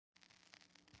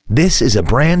This is a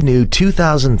brand new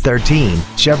 2013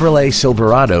 Chevrolet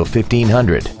Silverado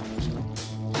 1500.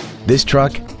 This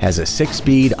truck has a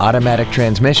 6-speed automatic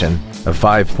transmission, a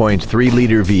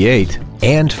 5.3-liter V8,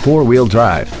 and 4-wheel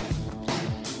drive.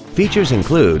 Features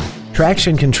include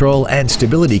traction control and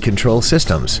stability control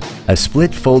systems, a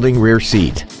split folding rear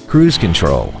seat, cruise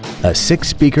control, a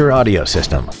 6-speaker audio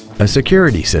system, a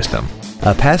security system,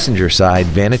 a passenger side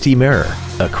vanity mirror,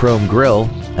 a chrome grille,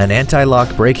 an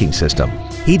anti-lock braking system,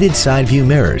 heated side view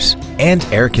mirrors, and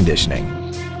air conditioning.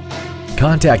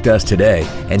 Contact us today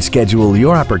and schedule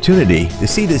your opportunity to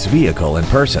see this vehicle in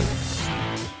person.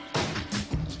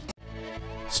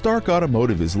 Stark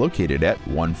Automotive is located at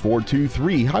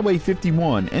 1423 Highway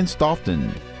 51 in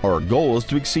Stoughton. Our goal is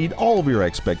to exceed all of your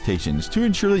expectations to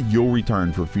ensure that you'll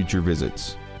return for future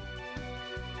visits.